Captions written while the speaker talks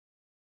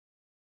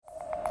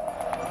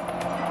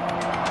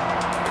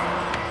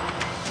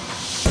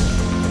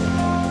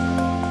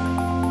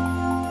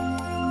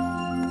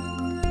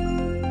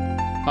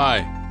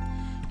Hi,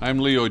 I'm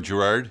Leo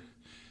Gerard,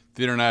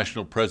 the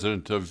International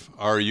President of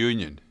our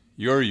union,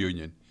 your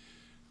union,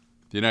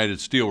 the United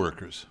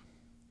Steelworkers.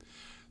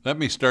 Let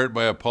me start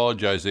by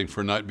apologizing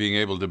for not being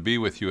able to be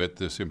with you at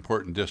this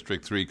important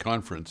District 3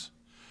 conference.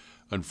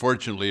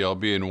 Unfortunately, I'll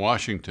be in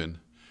Washington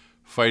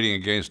fighting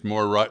against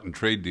more rotten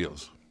trade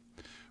deals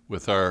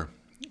with our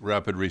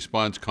Rapid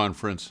Response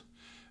Conference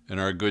and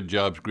our Good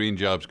Jobs, Green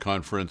Jobs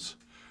Conference,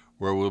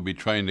 where we'll be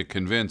trying to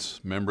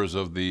convince members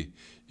of the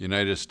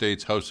United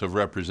States House of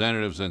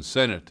Representatives and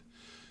Senate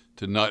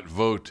to not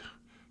vote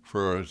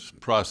for a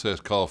process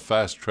called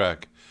Fast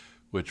Track,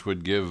 which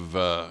would give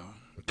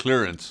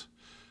clearance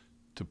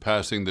to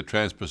passing the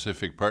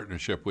Trans-Pacific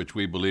Partnership, which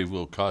we believe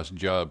will cost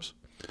jobs.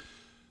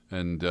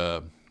 And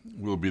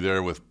we'll be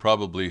there with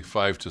probably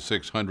 500 to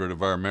 600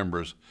 of our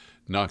members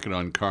knocking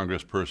on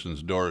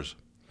congresspersons' doors.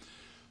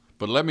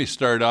 But let me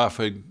start off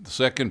the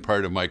second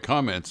part of my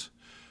comments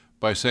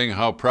by saying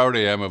how proud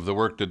I am of the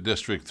work that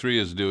District 3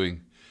 is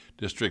doing.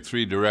 District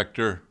 3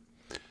 Director,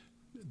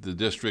 the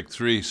District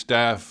 3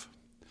 staff,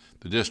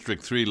 the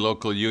District 3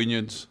 local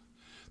unions,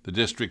 the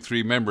District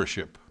 3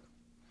 membership.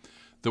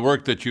 The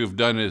work that you've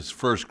done is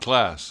first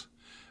class,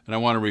 and I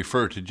want to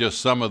refer to just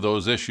some of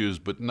those issues,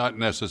 but not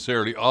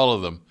necessarily all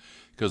of them,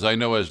 because I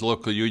know as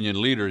local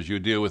union leaders you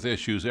deal with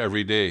issues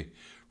every day,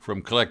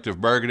 from collective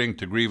bargaining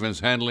to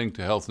grievance handling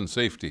to health and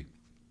safety.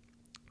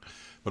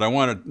 But I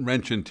want to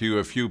mention to you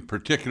a few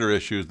particular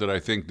issues that I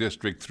think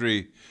District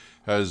 3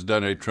 has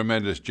done a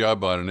tremendous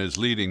job on and is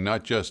leading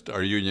not just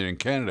our union in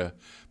Canada,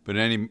 but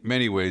in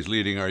many ways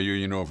leading our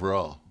union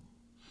overall.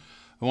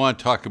 I want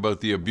to talk about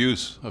the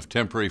abuse of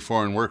temporary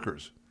foreign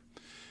workers.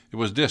 It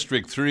was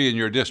District 3 and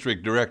your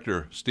district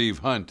director, Steve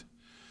Hunt,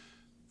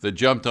 that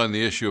jumped on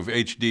the issue of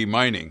HD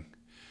mining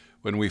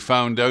when we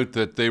found out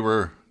that they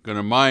were going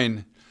to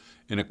mine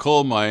in a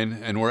coal mine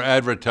and were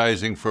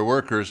advertising for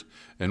workers,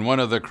 and one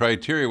of the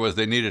criteria was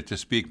they needed to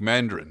speak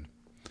Mandarin.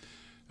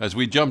 As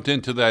we jumped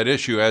into that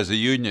issue as a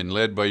union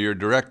led by your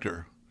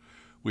director,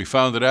 we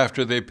found that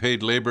after they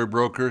paid labor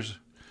brokers,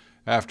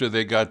 after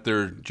they got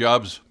their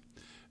jobs,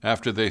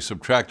 after they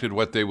subtracted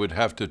what they would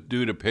have to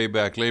do to pay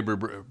back labor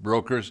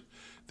brokers,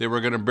 they were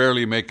going to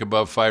barely make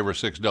above $5 or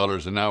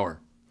 $6 an hour.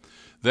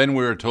 Then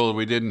we were told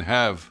we didn't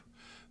have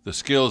the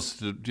skills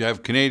to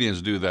have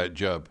Canadians do that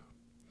job.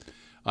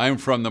 I'm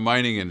from the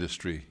mining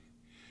industry.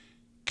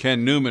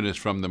 Ken Newman is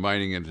from the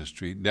mining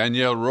industry.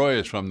 Danielle Roy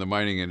is from the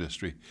mining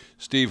industry.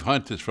 Steve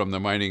Hunt is from the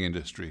mining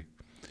industry.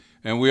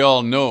 And we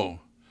all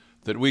know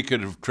that we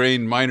could have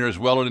trained miners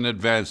well in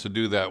advance to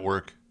do that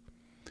work.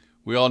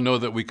 We all know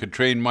that we could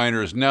train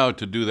miners now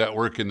to do that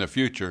work in the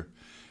future.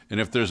 And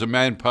if there's a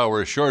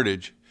manpower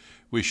shortage,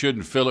 we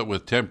shouldn't fill it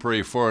with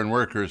temporary foreign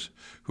workers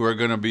who are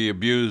going to be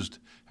abused,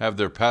 have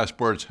their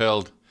passports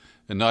held,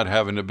 and not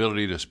have an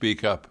ability to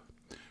speak up.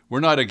 We're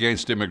not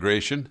against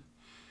immigration.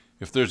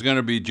 If there's going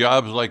to be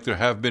jobs like there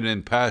have been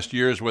in past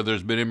years where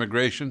there's been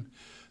immigration,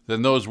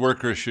 then those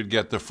workers should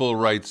get the full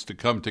rights to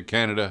come to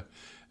Canada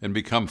and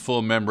become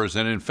full members,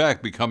 and in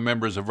fact become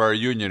members of our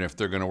union if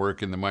they're going to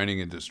work in the mining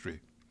industry.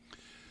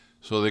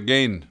 So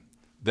again,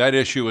 that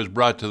issue was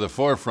brought to the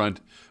forefront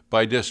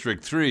by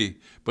District 3,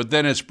 but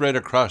then it spread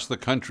across the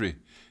country.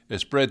 It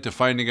spread to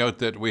finding out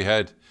that we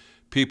had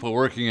people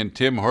working in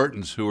Tim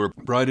Hortons who were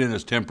brought in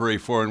as temporary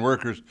foreign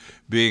workers,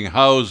 being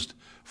housed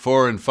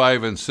 4 and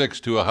 5 and 6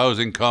 to a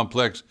housing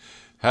complex,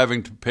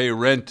 having to pay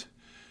rent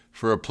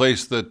for a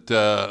place that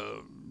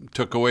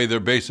took away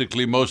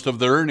basically most of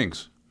their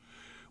earnings.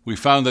 We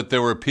found that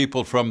there were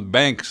people from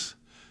banks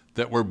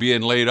that were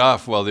being laid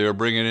off while they were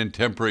bringing in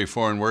temporary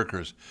foreign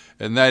workers.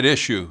 And that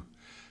issue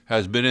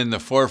has been in the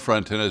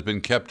forefront and has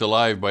been kept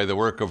alive by the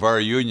work of our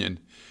union,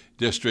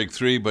 District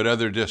 3, but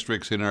other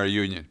districts in our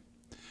union.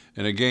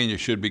 And again, you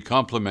should be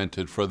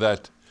complimented for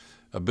that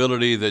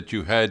ability that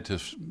you had to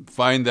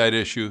find that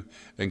issue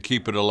and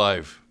keep it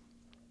alive.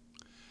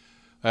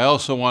 I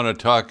also want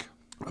to talk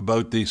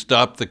about the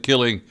Stop the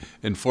Killing,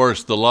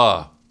 Enforce the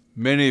Law.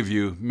 Many of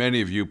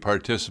you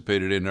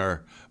participated in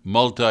our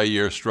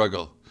multi-year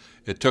struggle.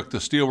 It took the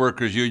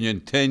Steelworkers Union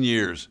 10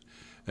 years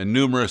and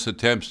numerous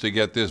attempts to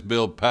get this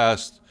bill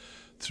passed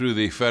through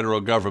the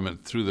federal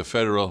government, through the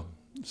federal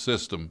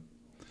system.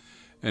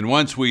 And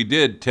once we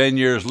did, 10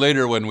 years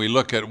later, when we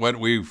look at what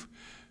we've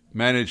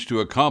managed to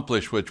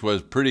accomplish, which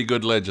was pretty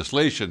good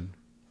legislation,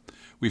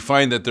 we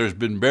find that there's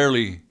been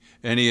barely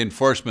any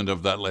enforcement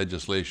of that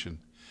legislation.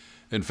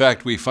 In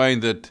fact, we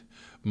find that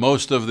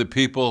most of the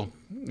people,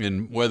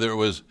 in whether it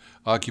was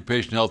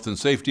occupation health and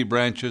safety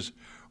branches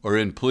or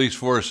in police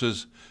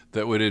forces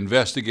that would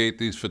investigate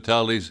these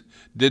fatalities,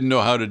 didn't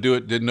know how to do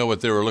it, didn't know what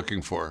they were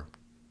looking for.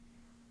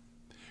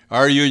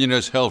 Our union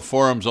has held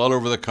forums all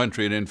over the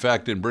country, and in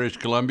fact, in British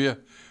Columbia,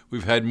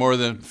 we've had more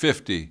than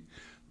 50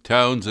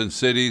 towns and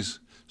cities,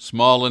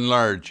 small and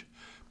large,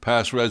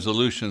 pass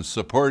resolutions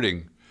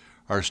supporting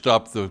our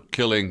Stop the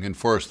Killing,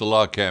 Enforce the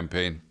Law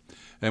campaign,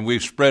 and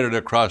we've spread it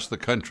across the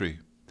country.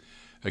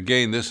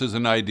 Again, this is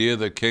an idea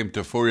that came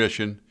to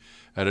fruition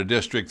at a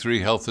District 3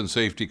 Health and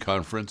Safety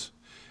Conference,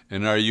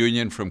 and our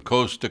union from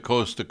coast to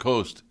coast to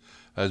coast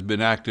has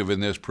been active in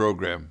this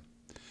program.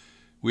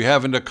 We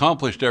haven't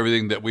accomplished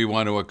everything that we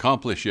want to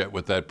accomplish yet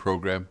with that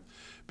program,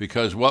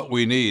 because what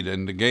we need,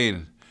 and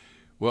again,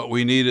 what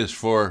we need is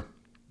for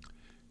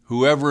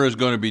whoever is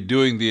going to be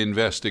doing the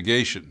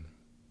investigation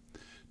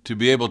to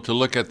be able to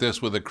look at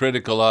this with a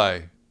critical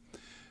eye,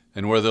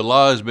 and where the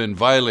law has been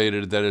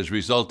violated that has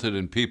resulted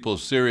in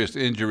people's serious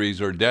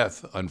injuries or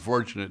death,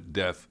 unfortunate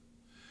death,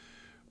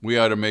 we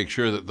ought to make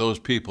sure that those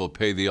people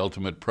pay the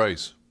ultimate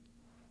price.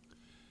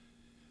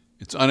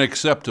 It's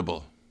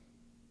unacceptable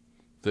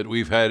that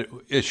we've had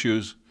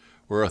issues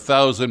where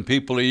 1,000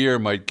 people a year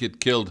might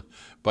get killed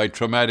by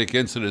traumatic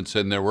incidents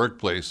in their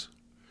workplace,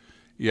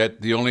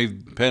 yet the only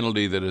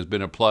penalty that has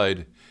been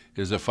applied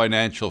is a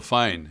financial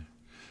fine.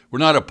 We're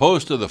not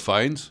opposed to the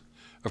fines.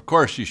 Of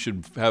course, you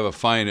should have a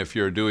fine if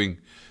you're doing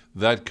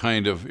that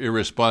kind of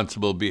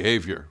irresponsible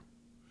behavior.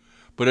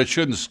 But it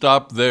shouldn't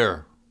stop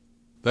there.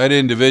 That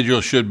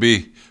individual should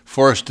be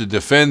forced to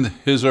defend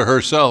his or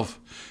herself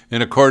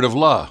in a court of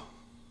law.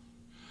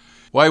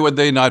 Why would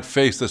they not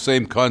face the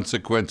same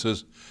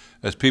consequences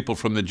as people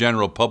from the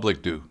general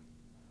public do?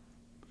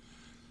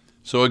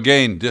 So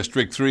again,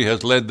 District 3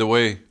 has led the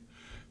way,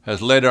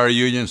 has led our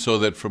union so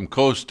that from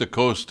coast to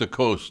coast to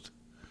coast,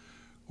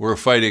 we're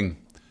fighting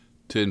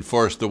to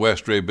enforce the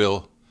Westray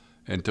Bill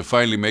and to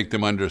finally make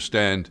them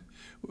understand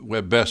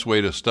the best way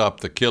to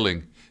stop the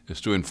killing is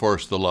to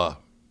enforce the law.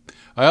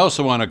 I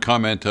also want to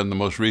comment on the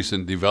most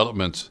recent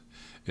developments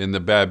in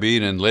the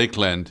Babine and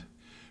Lakeland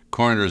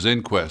coroner's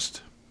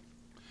inquest.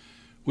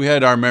 We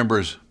had our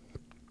members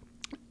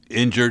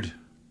injured,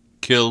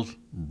 killed,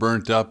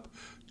 burnt up,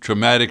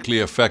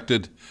 traumatically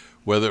affected,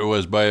 whether it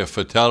was by a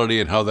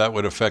fatality and how that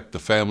would affect the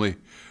family,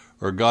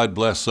 or God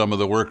bless some of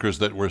the workers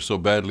that were so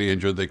badly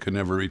injured they could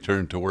never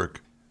return to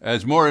work.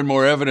 As more and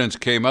more evidence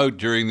came out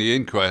during the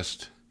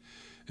inquest,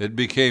 it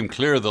became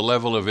clear the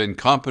level of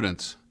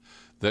incompetence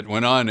that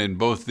went on in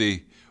both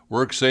the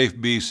WorkSafe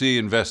BC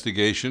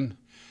investigation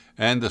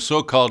and the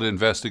so-called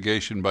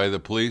investigation by the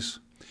police,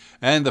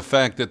 and the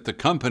fact that the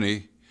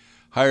company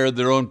hired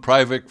their own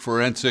private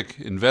forensic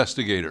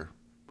investigator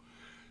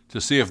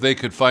to see if they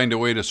could find a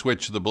way to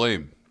switch the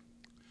blame.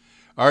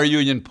 Our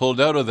union pulled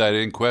out of that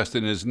inquest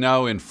and is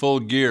now in full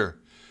gear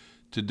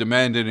to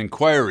demand an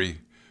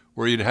inquiry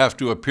where you'd have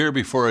to appear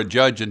before a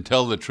judge and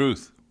tell the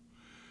truth.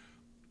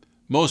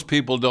 Most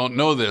people don't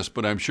know this,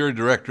 but I'm sure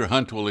Director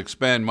Hunt will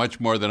expand much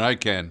more than I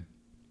can.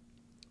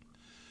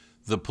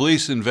 The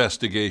police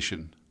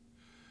investigation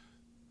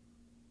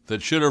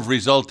that should have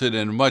resulted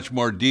in a much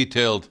more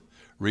detailed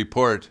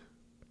report.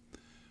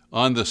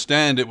 On the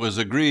stand, it was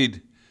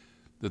agreed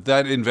that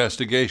that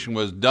investigation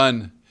was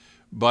done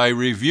by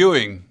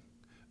reviewing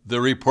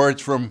the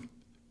reports from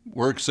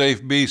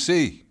WorkSafe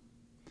BC,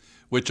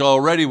 which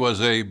already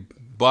was a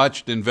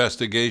botched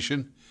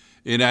investigation,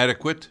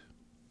 inadequate.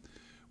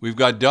 We've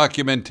got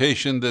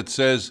documentation that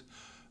says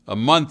a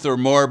month or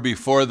more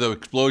before the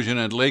explosion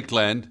at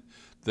Lakeland,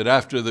 that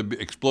after the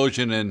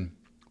explosion in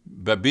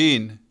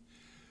Babine,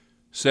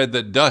 said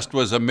that dust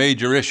was a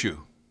major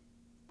issue,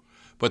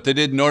 but they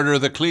didn't order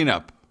the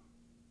cleanup.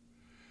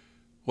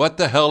 What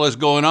the hell is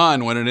going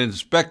on when an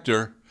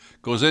inspector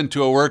goes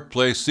into a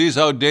workplace, sees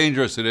how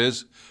dangerous it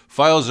is,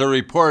 files a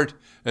report,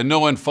 and no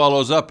one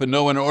follows up and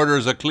no one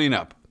orders a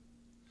cleanup?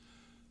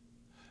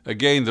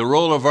 Again, the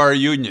role of our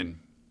union,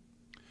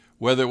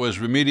 whether it was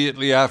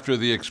immediately after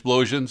the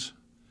explosions,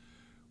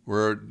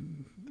 were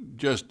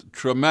just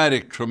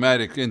traumatic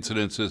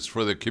incidences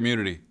for the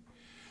community.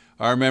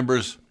 Our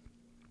members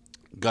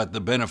got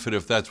the benefit,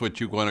 if that's what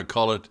you want to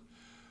call it,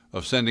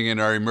 of sending in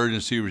our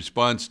emergency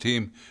response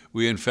team.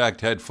 We, in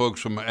fact, had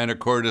folks from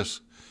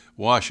Anacortes,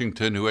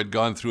 Washington, who had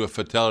gone through a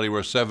fatality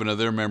where 7 of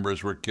their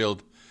members were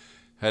killed,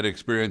 had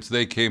experience.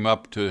 They came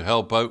up to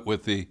help out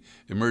with the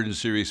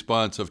emergency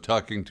response of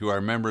talking to our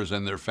members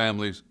and their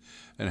families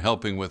and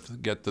helping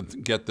with get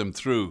them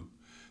through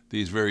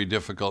these very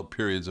difficult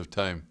periods of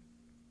time.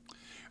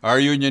 Our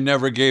union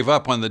never gave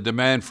up on the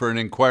demand for an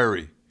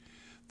inquiry.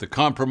 The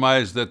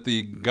compromise that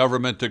the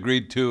government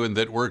agreed to and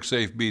that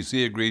WorkSafe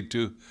BC agreed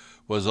to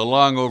was a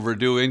long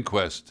overdue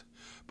inquest,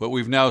 but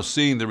we've now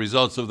seen the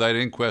results of that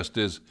inquest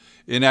is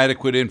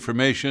inadequate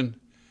information,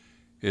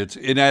 it's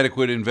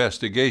inadequate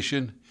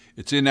investigation,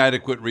 it's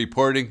inadequate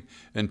reporting,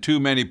 and too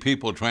many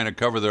people trying to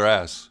cover their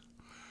ass.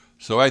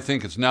 So I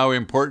think it's now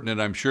important,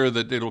 and I'm sure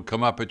that it'll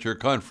come up at your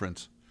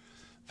conference,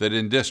 that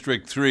in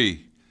District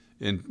 3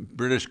 in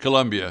British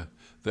Columbia,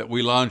 that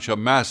we launch a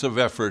massive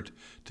effort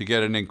to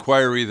get an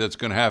inquiry that's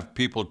going to have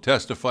people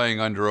testifying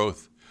under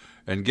oath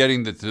and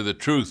getting to the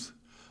truth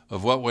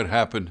of what would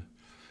happen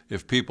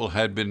if people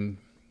had been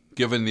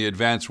given the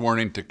advance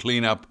warning to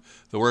clean up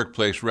the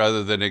workplace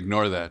rather than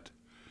ignore that.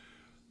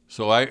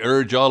 So I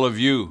urge all of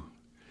you,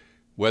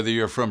 whether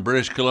you're from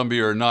British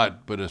Columbia or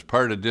not, but as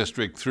part of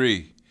District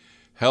 3,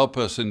 help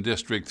us in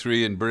District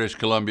 3 in British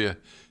Columbia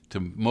to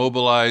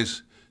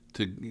mobilize,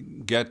 to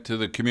get to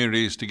the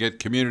communities, to get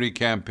community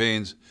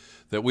campaigns,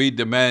 that we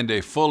demand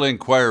a full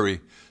inquiry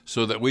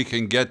so that we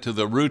can get to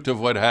the root of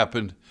what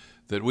happened,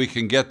 that we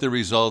can get the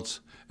results,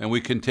 and we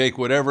can take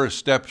whatever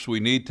steps we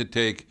need to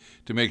take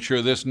to make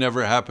sure this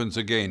never happens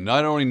again.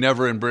 Not only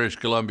never in British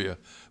Columbia,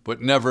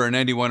 but never in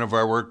any one of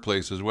our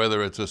workplaces,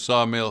 whether it's a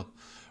sawmill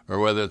or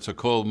whether it's a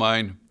coal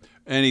mine,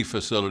 any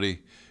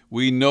facility.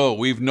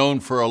 We've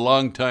known for a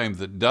long time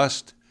that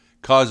dust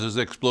causes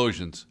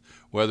explosions.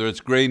 Whether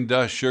it's grain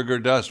dust, sugar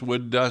dust,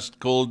 wood dust,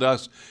 coal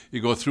dust,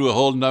 you go through a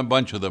whole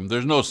bunch of them.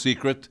 There's no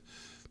secret.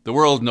 The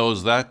world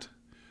knows that.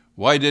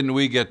 Why didn't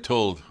we get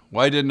told?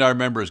 Why didn't our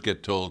members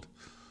get told?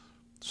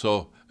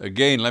 So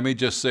again, let me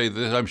just say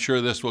this. I'm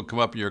sure this will come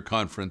up in your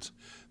conference.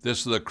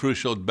 This is a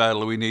crucial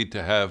battle we need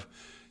to have.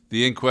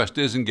 The inquest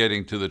isn't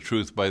getting to the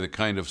truth by the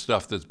kind of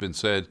stuff that's been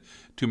said.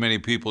 Too many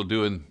people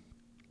doing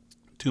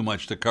too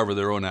much to cover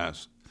their own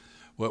ass.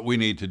 What we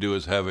need to do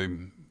is have a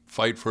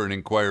fight for an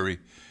inquiry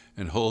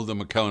and hold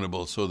them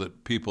accountable so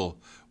that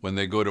people, when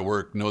they go to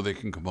work, know they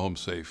can come home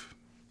safe.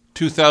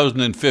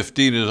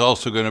 2015 is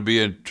also going to be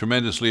a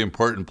tremendously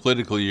important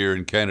political year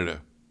in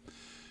Canada.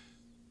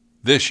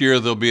 This year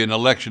there'll be an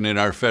election in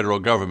our federal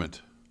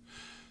government.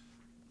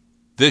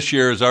 This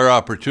year is our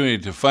opportunity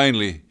to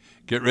finally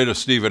get rid of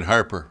Stephen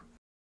Harper.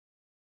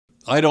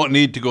 I don't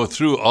need to go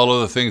through all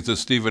of the things that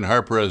Stephen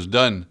Harper has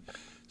done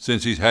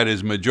since he's had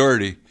his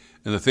majority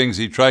and the things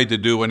he tried to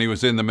do when he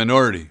was in the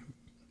minority.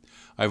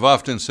 I've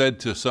often said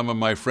to some of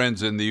my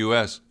friends in the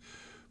U.S.,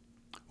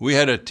 we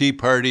had a Tea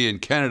Party in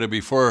Canada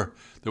before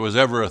there was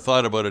ever a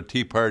thought about a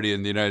Tea Party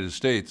in the United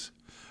States.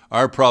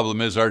 Our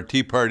problem is our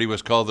Tea Party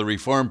was called the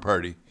Reform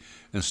Party,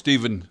 and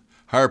Stephen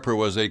Harper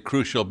was a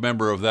crucial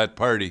member of that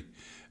party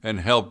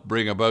and helped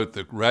bring about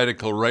the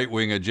radical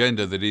right-wing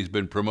agenda that he's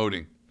been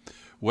promoting.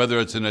 Whether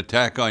it's an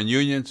attack on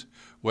unions,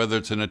 whether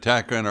it's an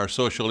attack on our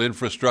social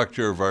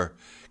infrastructure of our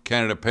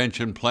Canada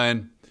Pension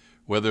Plan,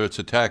 whether it's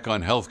an attack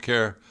on health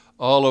care,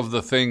 all of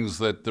the things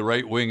that the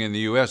right wing in the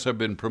U.S. have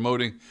been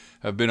promoting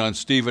have been on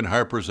Stephen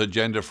Harper's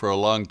agenda for a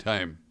long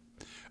time.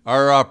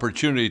 Our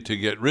opportunity to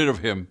get rid of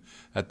him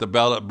at the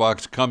ballot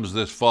box comes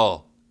this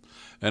fall.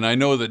 And I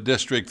know that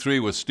District 3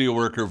 with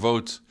steelworker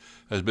votes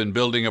has been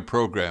building a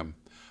program.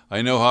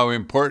 I know how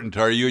important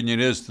our union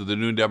is to the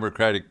New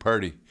Democratic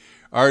Party.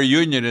 Our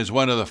union is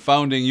one of the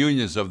founding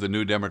unions of the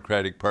New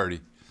Democratic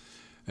Party.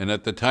 And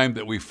at the time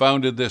that we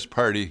founded this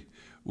party,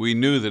 we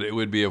knew that it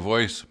would be a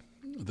voice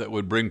that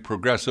would bring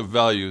progressive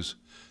values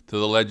to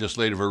the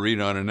legislative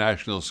arena on a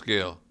national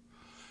scale.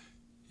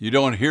 You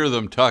don't hear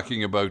them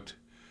talking about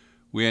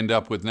we end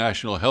up with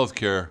national health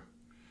care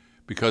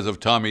because of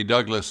Tommy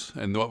Douglas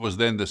and what was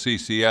then the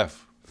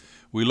CCF.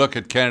 We look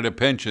at Canada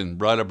Pension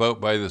brought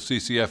about by the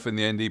CCF and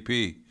the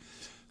NDP.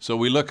 So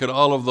we look at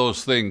all of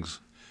those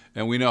things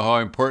and we know how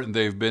important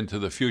they've been to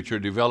the future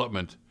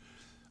development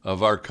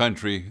of our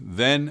country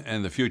then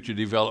and the future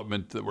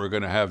development that we're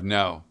going to have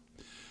now.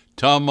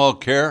 Tom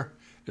Mulcair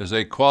is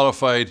a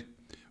qualified,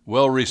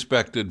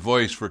 well-respected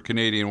voice for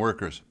Canadian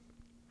workers.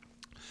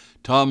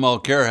 Tom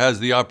Mulcair has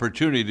the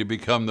opportunity to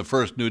become the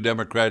first New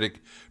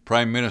Democratic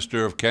Prime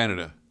Minister of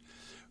Canada.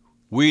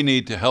 We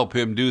need to help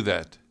him do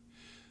that.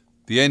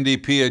 The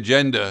NDP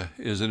agenda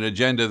is an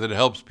agenda that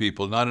helps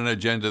people, not an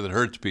agenda that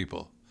hurts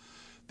people.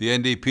 The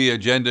NDP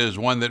agenda is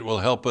one that will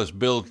help us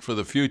build for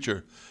the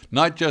future,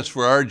 not just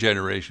for our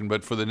generation,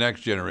 but for the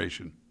next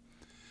generation.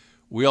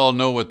 We all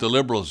know what the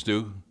Liberals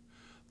do.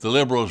 The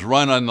Liberals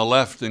run on the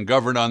left and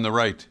govern on the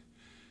right.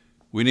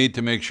 We need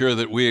to make sure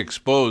that we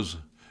expose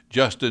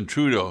Justin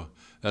Trudeau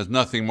as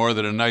nothing more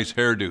than a nice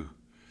hairdo.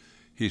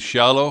 He's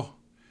shallow.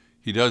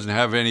 He doesn't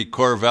have any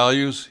core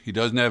values. He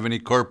doesn't have any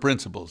core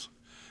principles.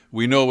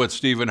 We know what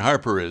Stephen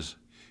Harper is.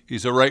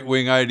 He's a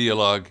right-wing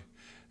ideologue,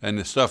 and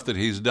the stuff that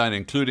he's done,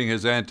 including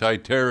his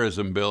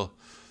anti-terrorism bill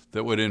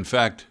that would in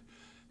fact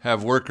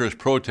have workers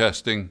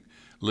protesting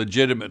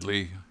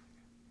legitimately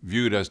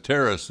viewed as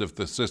terrorists if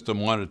the system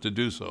wanted to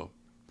do so.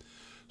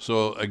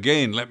 So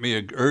again, let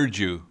me urge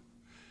you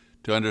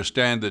to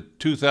understand that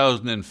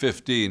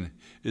 2015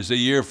 is a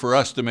year for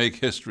us to make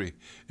history.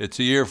 It's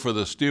a year for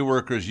the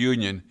Steelworkers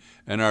Union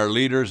and our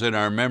leaders and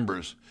our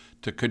members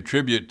to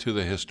contribute to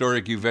the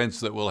historic events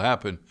that will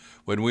happen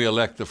when we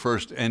elect the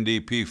first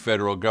NDP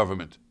federal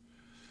government.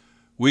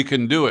 We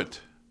can do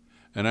it,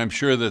 and I'm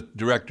sure that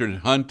Director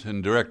Hunt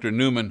and Director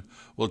Newman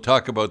will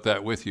talk about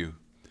that with you.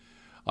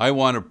 I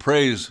want to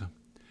praise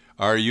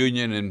our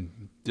union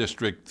in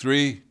District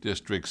 3,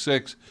 District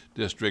 6,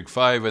 District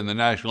 5, and the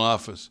national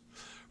office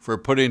for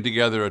putting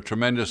together a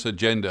tremendous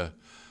agenda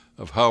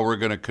of how we're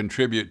going to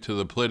contribute to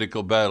the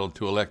political battle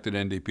to elect an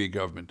NDP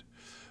government.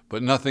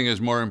 But nothing is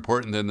more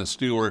important than the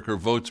Steelworker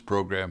Votes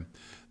program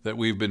that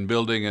we've been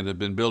building and have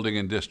been building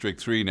in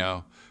District 3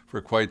 now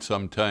for quite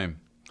some time.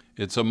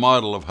 It's a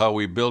model of how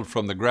we build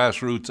from the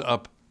grassroots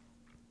up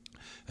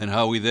and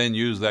how we then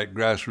use that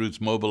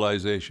grassroots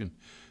mobilization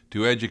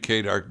to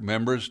educate our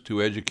members,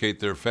 to educate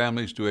their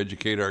families, to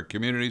educate our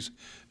communities,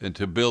 and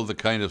to build the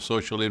kind of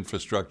social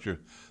infrastructure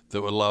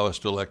that will allow us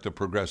to elect a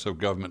progressive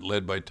government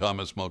led by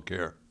Thomas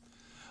Mulcair.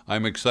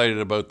 I'm excited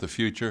about the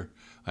future.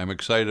 I'm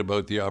excited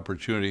about the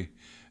opportunity,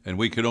 and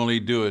we can only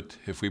do it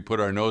if we put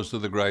our nose to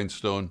the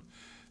grindstone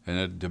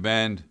and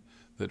demand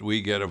that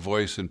we get a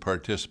voice and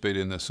participate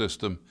in the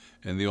system,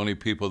 and the only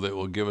people that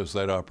will give us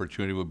that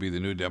opportunity will be the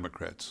New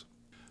Democrats.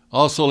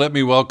 Also, let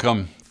me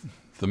welcome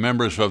the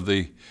members of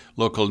the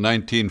local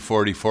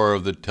 1944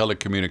 of the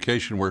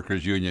Telecommunication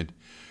Workers Union,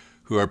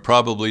 who are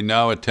probably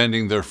now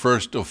attending their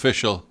first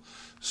official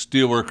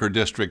Steelworker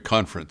District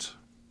Conference.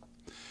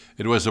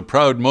 It was a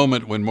proud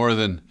moment when more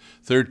than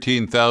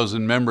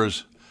 13,000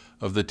 members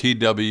of the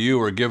TWU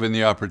were given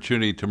the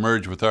opportunity to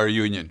merge with our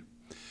union.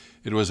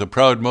 It was a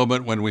proud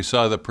moment when we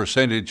saw the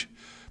percentage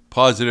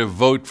positive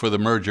vote for the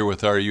merger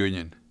with our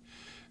union.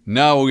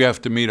 Now we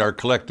have to meet our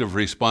collective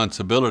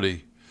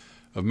responsibility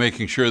of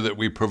making sure that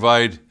we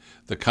provide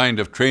the kind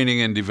of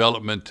training and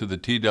development to the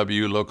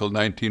TWU Local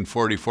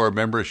 1944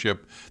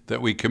 membership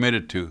that we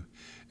committed to.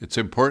 It's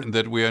important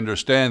that we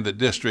understand that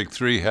District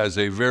 3 has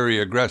a very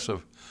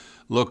aggressive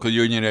local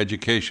union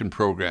education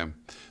program,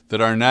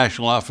 that our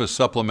national office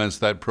supplements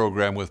that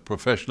program with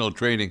professional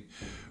training,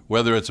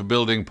 whether it's a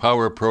building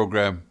power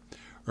program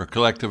or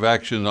collective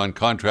action on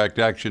contract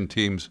action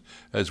teams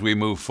as we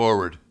move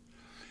forward.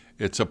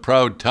 It's a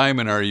proud time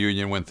in our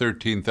union when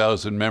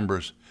 13,000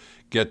 members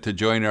get to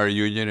join our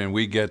union and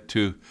we get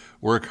to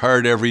work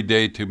hard every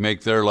day to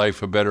make their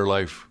life a better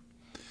life.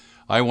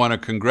 I want to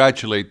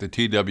congratulate the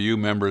TWU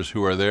members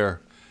who are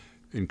there,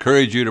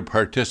 encourage you to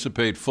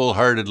participate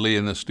full-heartedly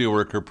in the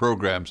steelworker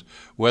programs,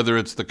 whether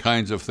it's the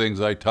kinds of things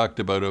I talked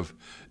about of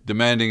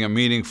demanding a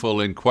meaningful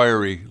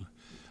inquiry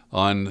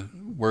on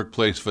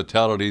workplace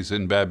fatalities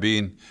in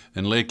Babine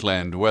and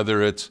Lakeland,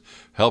 whether it's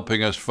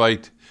helping us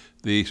fight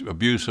the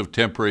abuse of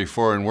temporary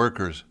foreign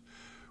workers,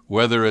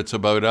 whether it's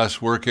about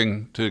us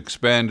working to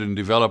expand and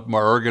develop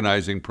our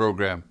organizing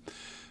program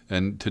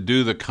and to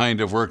do the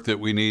kind of work that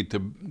we need to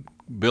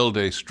build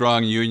a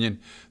strong union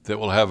that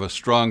will have a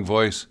strong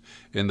voice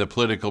in the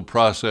political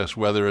process,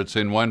 whether it's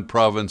in one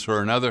province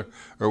or another,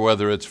 or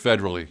whether it's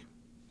federally.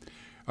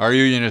 Our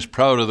union is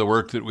proud of the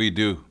work that we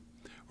do.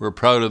 We're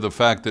proud of the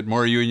fact that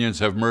more unions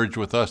have merged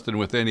with us than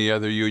with any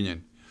other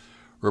union.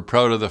 We're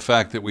proud of the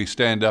fact that we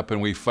stand up and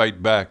we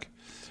fight back.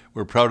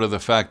 We're proud of the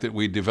fact that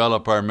we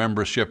develop our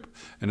membership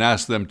and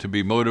ask them to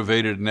be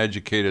motivated and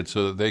educated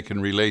so that they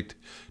can relate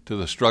to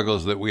the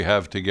struggles that we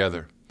have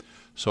together.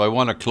 So I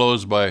want to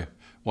close by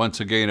once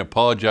again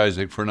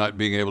apologizing for not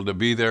being able to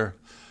be there,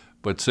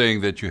 but saying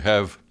that you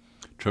have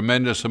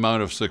tremendous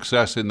amount of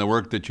success in the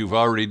work that you've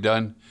already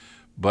done,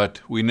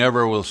 but we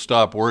never will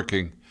stop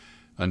working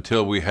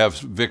until we have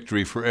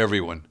victory for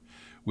everyone.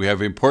 We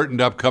have important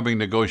upcoming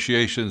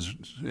negotiations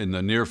in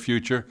the near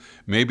future,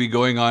 maybe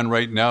going on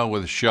right now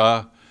with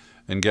Shaw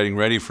and getting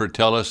ready for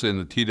TELUS in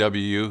the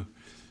TWU.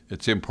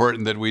 It's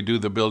important that we do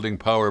the building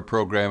power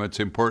program. It's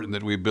important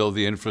that we build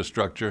the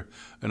infrastructure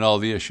and all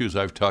the issues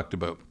I've talked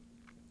about.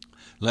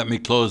 Let me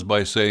close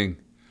by saying,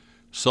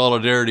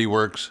 solidarity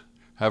works.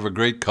 Have a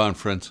great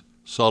conference.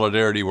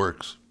 Solidarity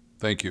works.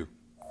 Thank you.